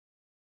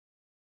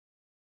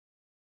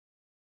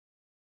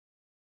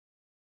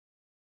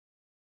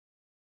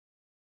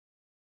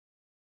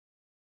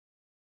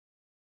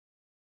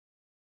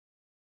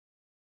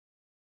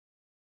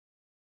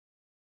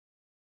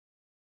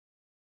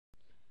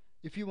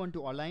If you want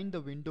to align the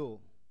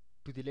window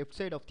to the left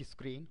side of the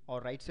screen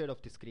or right side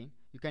of the screen,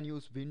 you can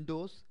use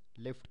Windows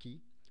left key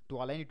to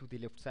align it to the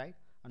left side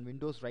and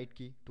Windows right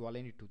key to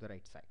align it to the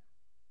right side.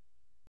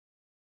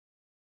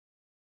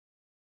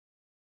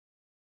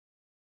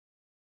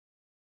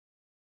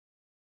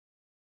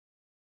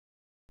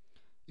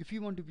 If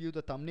you want to view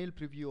the thumbnail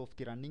preview of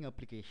the running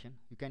application,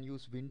 you can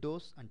use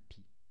Windows and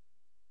T.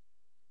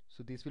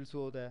 So this will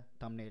show the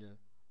thumbnail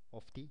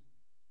of the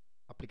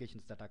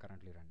applications that are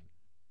currently running.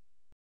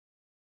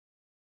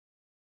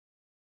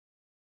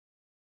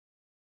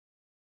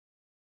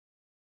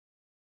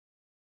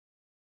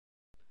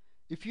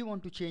 If you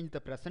want to change the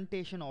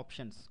presentation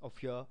options of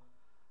your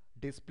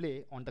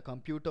display on the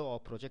computer or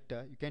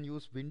projector, you can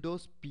use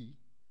Windows P,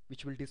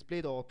 which will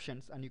display the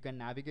options, and you can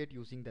navigate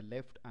using the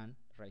left and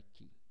right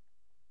key.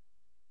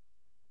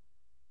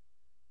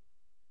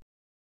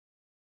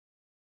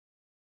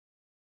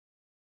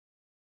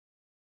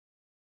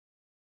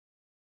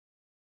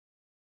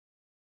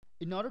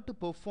 In order to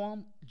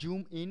perform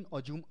zoom in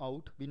or zoom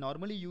out, we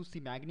normally use the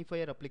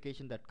magnifier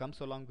application that comes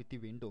along with the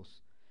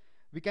Windows.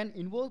 We can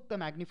invoke the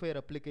magnifier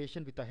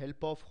application with the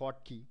help of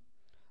hotkey.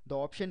 The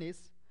option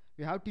is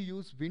we have to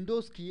use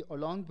Windows key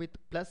along with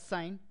plus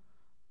sign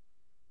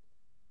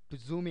to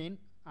zoom in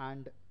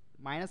and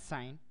minus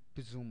sign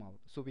to zoom out.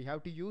 So we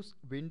have to use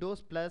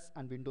Windows plus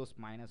and Windows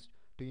minus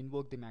to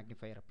invoke the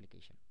magnifier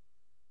application.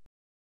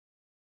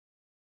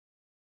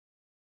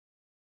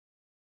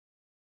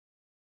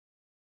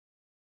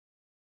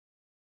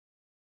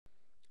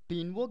 To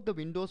invoke the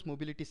Windows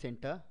Mobility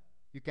Center,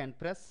 you can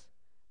press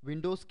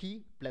Windows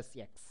key plus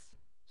X.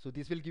 So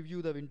this will give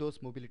you the Windows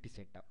Mobility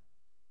Center.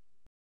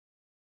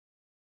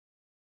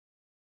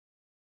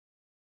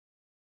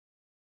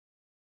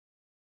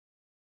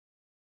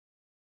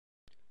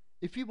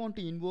 If you want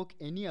to invoke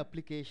any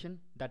application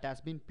that has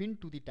been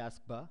pinned to the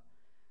taskbar,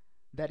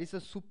 there is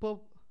a super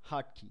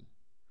hotkey.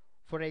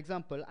 For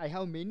example, I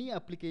have many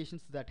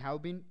applications that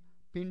have been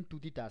pinned to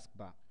the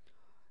taskbar.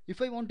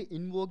 If I want to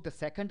invoke the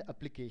second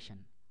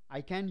application,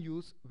 I can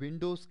use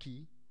Windows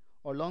key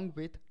along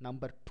with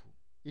number 2.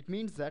 It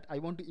means that I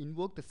want to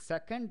invoke the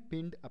second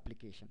pinned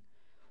application.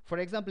 For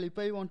example, if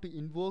I want to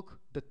invoke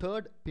the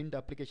third pinned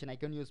application, I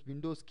can use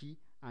Windows key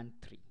and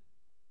 3.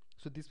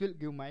 So this will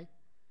give my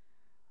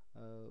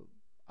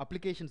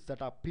applications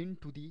that are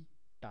pinned to the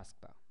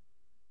taskbar.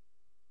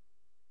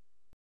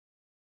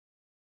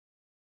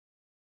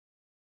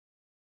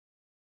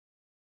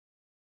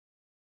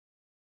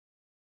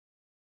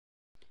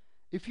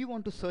 If you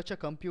want to search a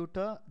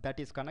computer that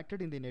is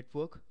connected in the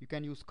network, you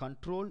can use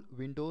Ctrl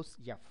Windows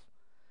F.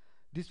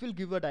 This will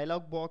give a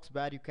dialog box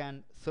where you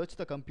can search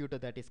the computer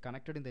that is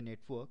connected in the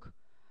network.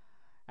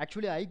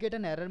 Actually, I get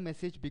an error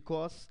message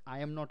because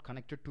I am not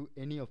connected to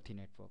any of the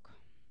network.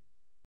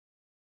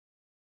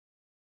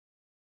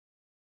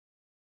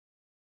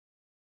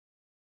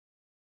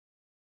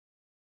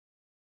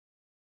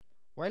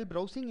 While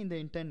browsing in the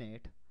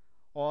internet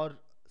or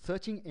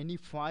searching any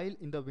file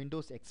in the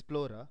Windows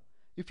Explorer,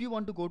 if you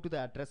want to go to the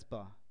address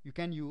bar, you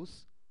can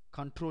use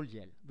Ctrl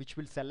L, which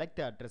will select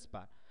the address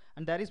bar.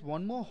 And there is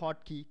one more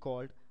hotkey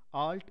called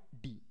Alt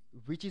D,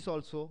 which is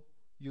also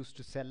used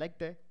to select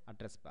the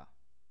address bar.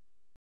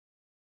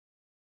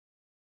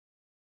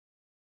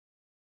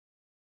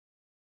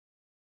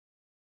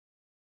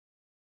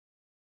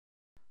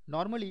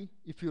 Normally,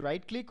 if you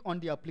right click on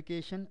the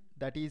application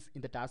that is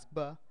in the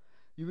taskbar,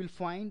 you will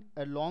find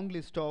a long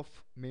list of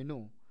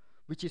menu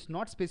which is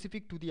not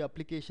specific to the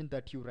application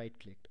that you right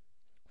clicked.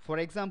 For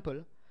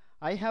example,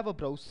 I have a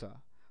browser.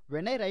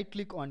 When I right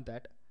click on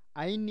that,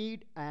 I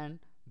need an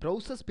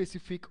browser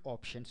specific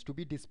options to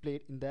be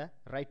displayed in the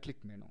right click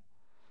menu.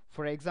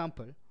 For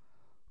example,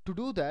 to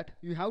do that,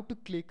 you have to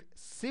click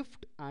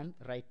Shift and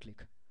right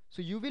click.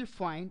 So you will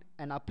find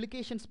an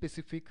application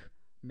specific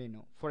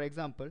menu. For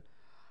example,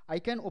 I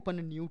can open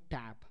a new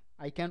tab.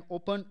 I can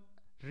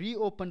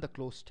reopen the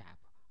closed tab,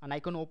 and I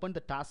can open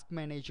the task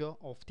manager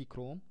of the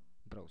Chrome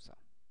browser.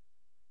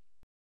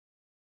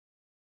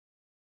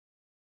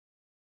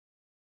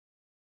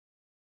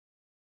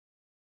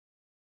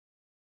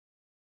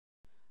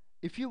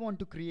 If you want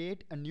to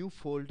create a new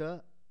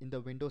folder in the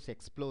Windows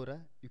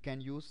Explorer, you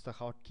can use the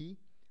hotkey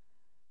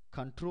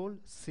Ctrl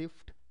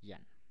Shift N.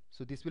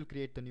 So this will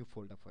create the new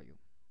folder for you.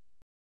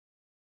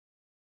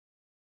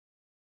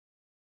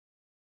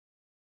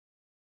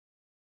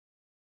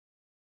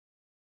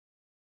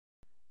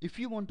 If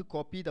you want to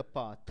copy the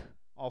path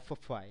of a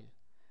file,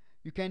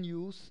 you can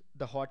use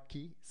the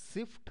hotkey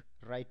Shift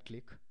right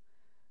click.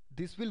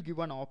 This will give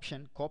an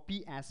option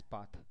Copy as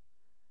Path.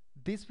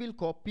 This will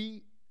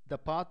copy the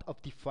path of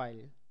the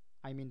file,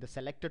 I mean the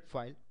selected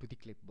file, to the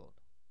clipboard.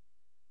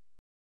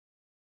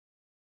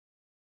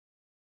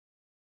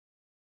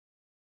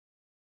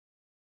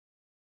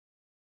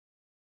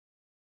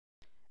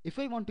 If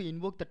I want to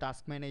invoke the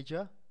task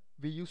manager,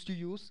 we used to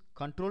use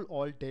Ctrl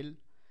Alt Del,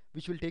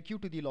 which will take you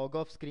to the log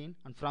off screen,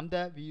 and from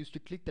there we used to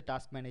click the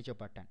task manager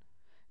button.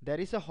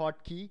 There is a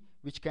hotkey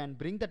which can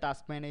bring the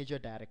task manager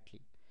directly.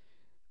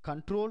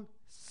 Ctrl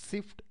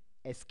Shift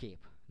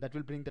Escape. that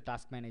will bring the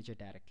task manager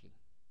directly.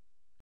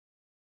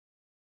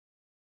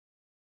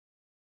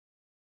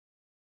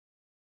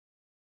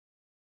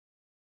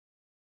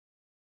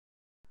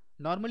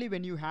 Normally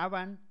when you have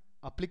an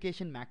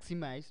application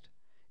maximized,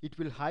 it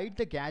will hide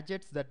the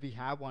gadgets that we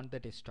have on the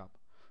desktop.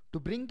 To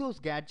bring those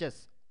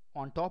gadgets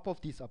on top of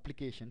these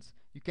applications,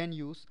 you can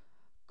use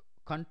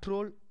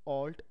Ctrl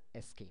Alt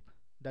Escape.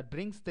 That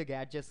brings the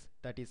gadgets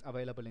that is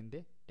available in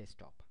the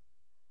desktop.